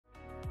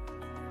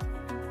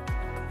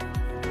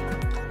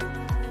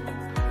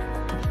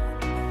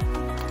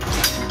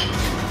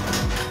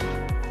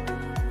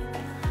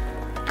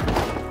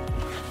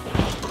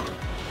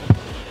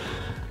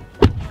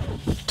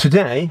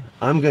Today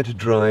I'm going to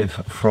drive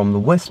from the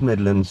West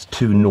Midlands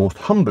to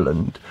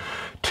Northumberland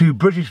to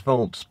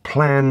Britishvolt's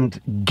planned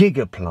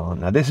giga plant.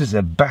 Now this is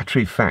a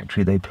battery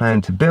factory they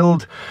plan to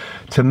build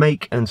to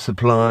make and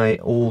supply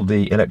all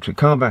the electric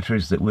car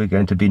batteries that we're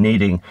going to be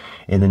needing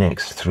in the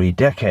next 3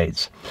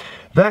 decades.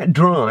 That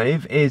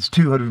drive is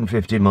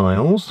 250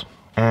 miles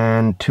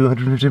and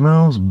 250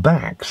 miles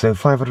back, so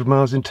 500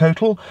 miles in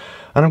total,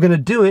 and I'm going to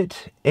do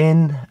it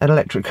in an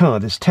electric car,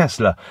 this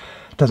Tesla.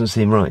 Doesn't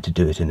seem right to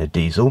do it in a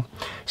diesel.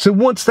 So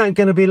what's that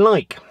going to be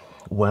like?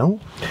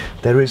 Well,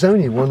 there is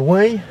only one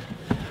way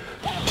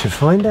to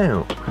find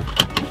out.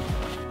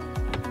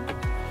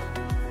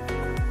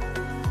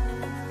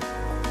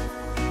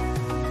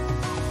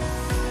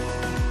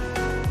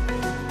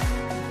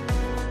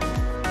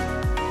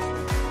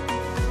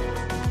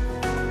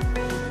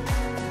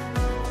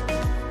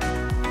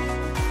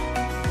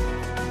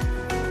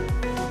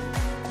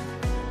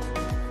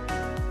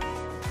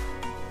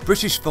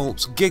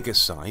 Britishvolt's giga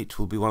site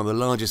will be one of the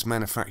largest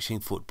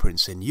manufacturing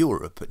footprints in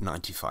Europe at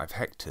 95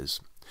 hectares.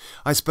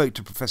 I spoke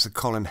to Professor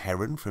Colin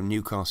Heron from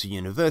Newcastle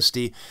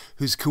University,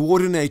 who's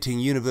coordinating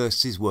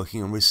universities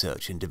working on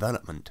research and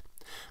development.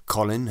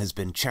 Colin has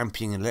been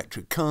championing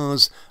electric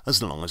cars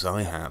as long as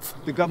I have.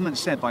 The government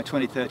said by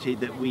 2030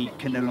 that we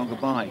can no longer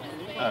buy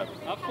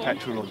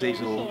petrol or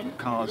diesel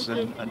cars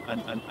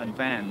and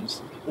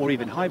vans, or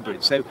even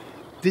hybrids. So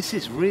this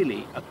is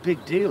really a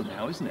big deal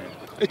now, isn't it?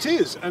 It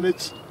is, and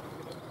it's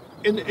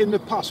in the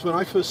past, when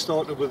I first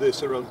started with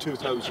this around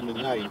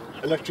 2009,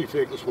 electric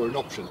vehicles were an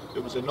option.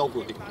 It was a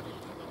novelty.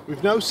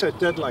 We've now set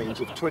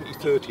deadlines of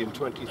 2030 and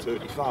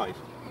 2035.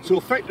 So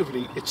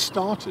effectively, it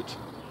started.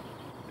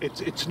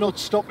 It's not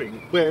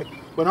stopping. Where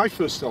when I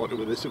first started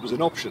with this, it was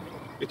an option.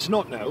 It's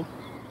not now,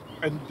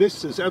 and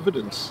this is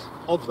evidence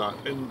of that.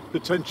 And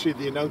potentially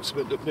the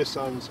announcement of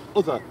Nissan's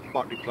other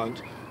battery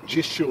plant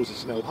just shows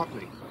it's now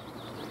happening.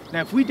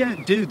 Now, if we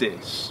don't do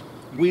this,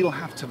 we'll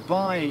have to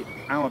buy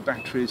our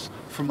batteries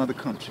from other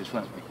countries,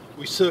 won't we?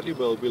 We certainly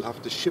will. We'll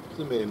have to ship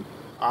them in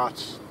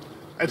and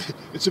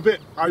it's a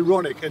bit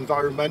ironic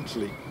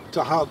environmentally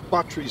to have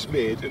batteries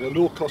made in a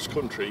low-cost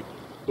country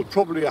with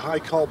probably a high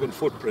carbon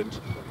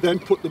footprint, then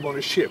put them on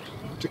a ship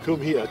to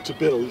come here to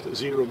build a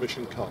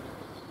zero-emission car.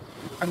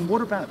 And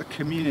what about the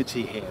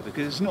community here?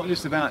 Because it's not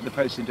just about the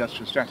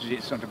post-industrial strategy,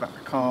 it's not about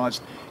the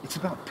cars, it's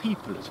about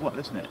people as well,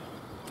 isn't it?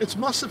 It's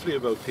massively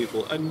about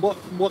people, and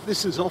what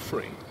this is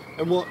offering.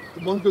 And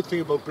one good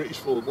thing about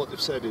Britishvolt, what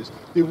they've said is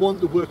they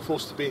want the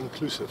workforce to be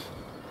inclusive.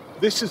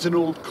 This is an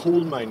old coal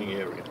mining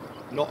area,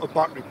 not a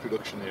battery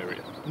production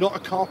area, not a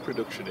car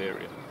production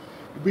area.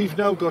 We've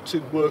now got to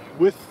work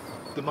with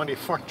the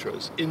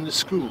manufacturers in the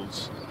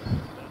schools,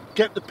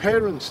 get the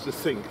parents to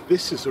think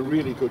this is a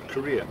really good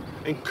career,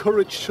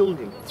 encourage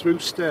children through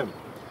STEM.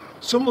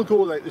 Some will go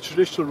like the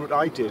traditional route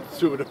I did,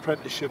 through an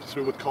apprenticeship,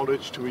 through a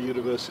college, to a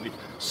university.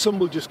 Some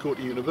will just go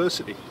to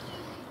university.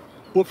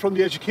 But from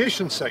the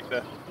education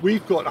sector,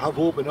 we've got to have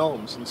open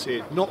arms and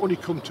say, not only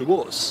come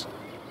to us,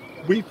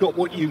 we've got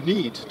what you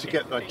need to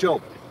get that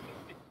job.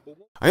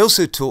 I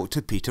also talked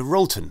to Peter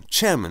Rolton,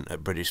 chairman at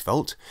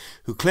Britishvolt,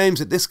 who claims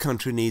that this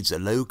country needs a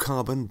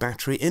low-carbon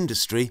battery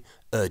industry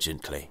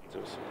urgently.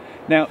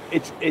 Now,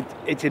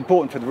 it's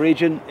important for the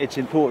region, it's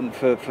important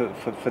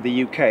for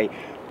the UK,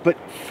 but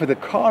for the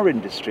car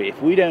industry, if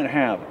we don't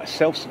have a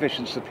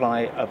self-sufficient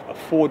supply of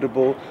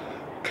affordable,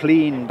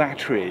 clean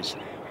batteries,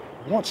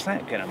 what's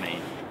that going to mean?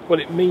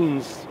 Well, it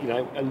means, you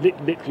know,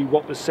 literally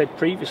what was said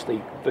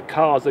previously, the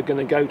cars are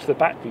going to go to the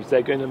batteries,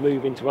 they're going to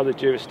move into other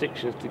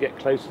jurisdictions to get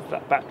closer to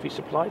that battery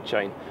supply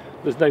chain.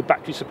 There's no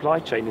battery supply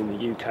chain in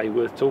the UK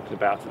worth talking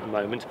about at the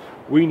moment.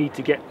 We need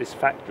to get this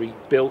factory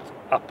built,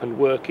 up and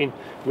working.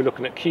 We're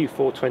looking at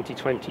Q4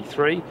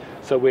 2023,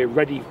 so we're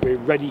ready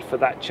for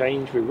that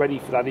change, we're ready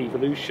for that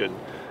evolution.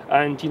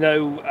 And, you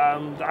know,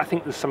 I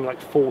think there's something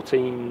like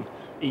 14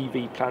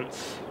 EV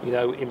plants, you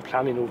know, in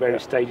planning or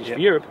various stages for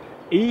Europe.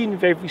 Even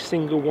if every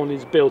single one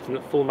is built and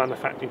at full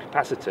manufacturing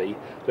capacity,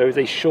 there is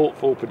a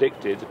shortfall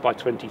predicted by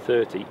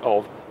 2030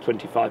 of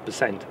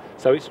 25%.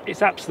 So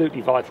it's absolutely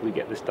vital we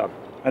get this done.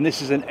 And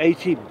this is an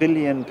 £80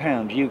 billion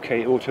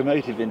UK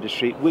automotive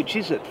industry, which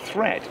is at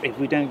threat if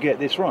we don't get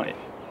this right.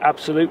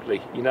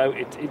 Absolutely. You know,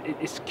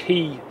 it's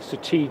key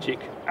strategic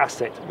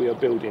asset we are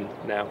building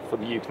now for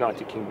the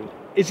United Kingdom.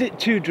 Is it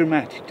too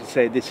dramatic to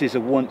say this is a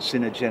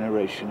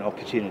once-in-a-generation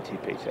opportunity,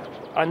 Peter?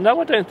 No,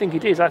 I don't think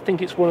it is. I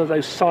think it's one of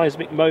those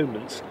seismic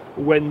moments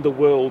when the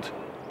world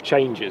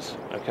changes.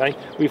 Okay,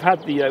 we've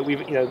had the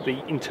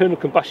the internal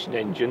combustion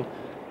engine.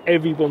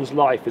 Everyone's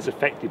life is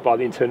affected by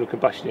the internal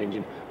combustion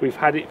engine. We've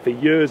had it for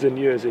years and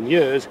years and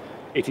years.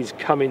 It is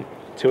coming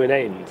to an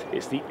end.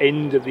 It's the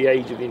end of the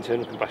age of the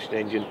internal combustion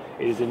engine.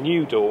 It is a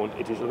new dawn.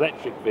 It is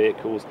electric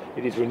vehicles.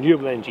 It is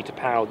renewable energy to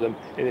power them,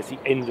 and it's the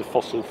end of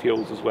fossil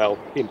fuels as well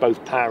in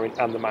both powering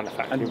and the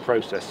manufacturing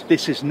process.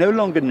 This is no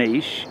longer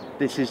niche.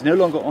 This is no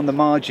longer on the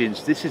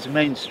margins. This is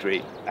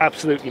mainstream.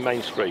 Absolutely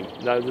mainstream.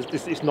 No,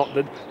 this is not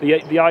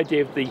the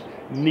idea of the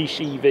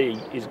niche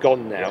EV is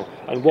gone now,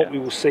 and what we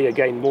will see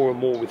again more and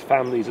more with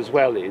families as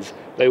well is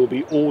they will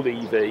be all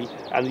EV,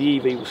 and the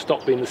EV will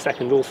stop being the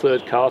second or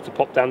third car to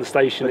pop down the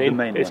station in.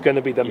 It's going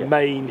to be the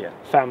main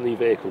family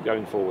vehicle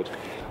going forward.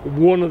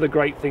 One of the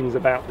great things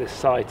about this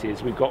site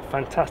is we've got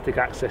fantastic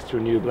access to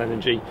renewable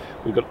energy.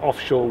 We've got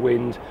offshore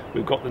wind,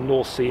 we've got the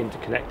North Sea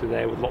interconnector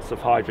there with lots of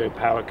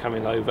hydropower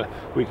coming over.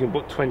 We can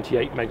put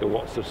 28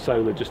 megawatts of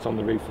solar just on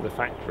the roof of the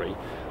factory.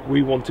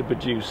 We want to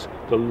produce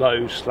the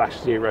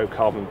low/zero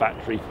carbon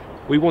battery.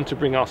 We want to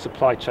bring our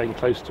supply chain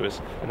close to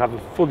us and have a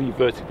fully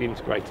vertically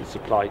integrated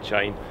supply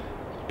chain,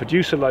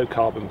 produce a low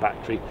carbon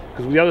battery,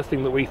 because the other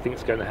thing that we think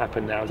is going to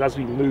happen now is as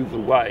we move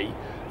away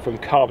from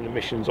carbon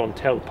emissions on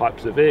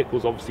tailpipes of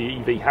vehicles, obviously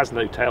EV has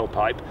no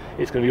tailpipe,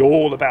 it's going to be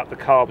all about the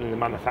carbon in the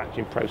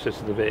manufacturing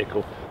process of the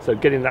vehicle. So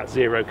getting that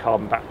zero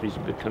carbon batteries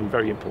will become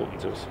very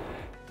important to us.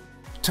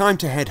 Time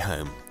to head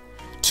home.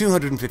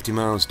 250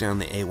 miles down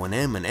the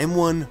A1M and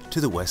M1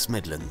 to the West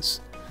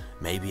Midlands.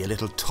 Maybe a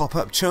little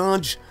top-up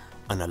charge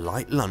and a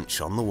light lunch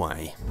on the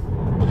way.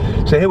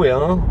 So here we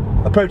are,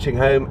 approaching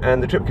home,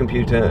 and the trip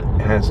computer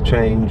has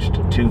changed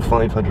to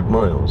 500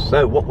 miles.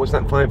 So what was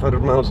that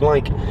 500 miles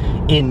like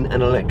in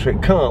an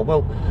electric car?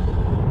 Well,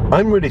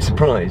 I'm really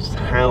surprised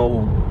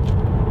how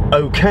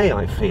okay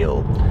I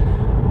feel.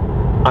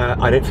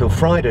 I don't feel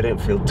fried, I don't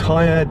feel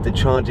tired. The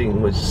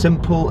charging was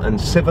simple and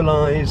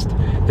civilized.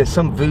 There's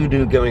some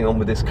voodoo going on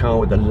with this car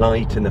with the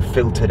light and the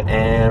filtered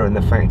air and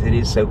the fact it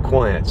is so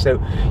quiet.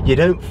 So you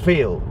don't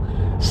feel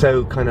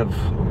so kind of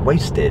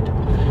wasted.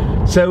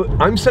 So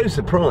I'm so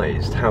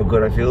surprised how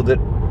good I feel that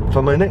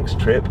for my next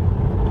trip,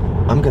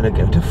 I'm going to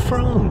go to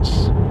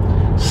France.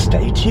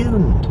 Stay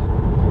tuned.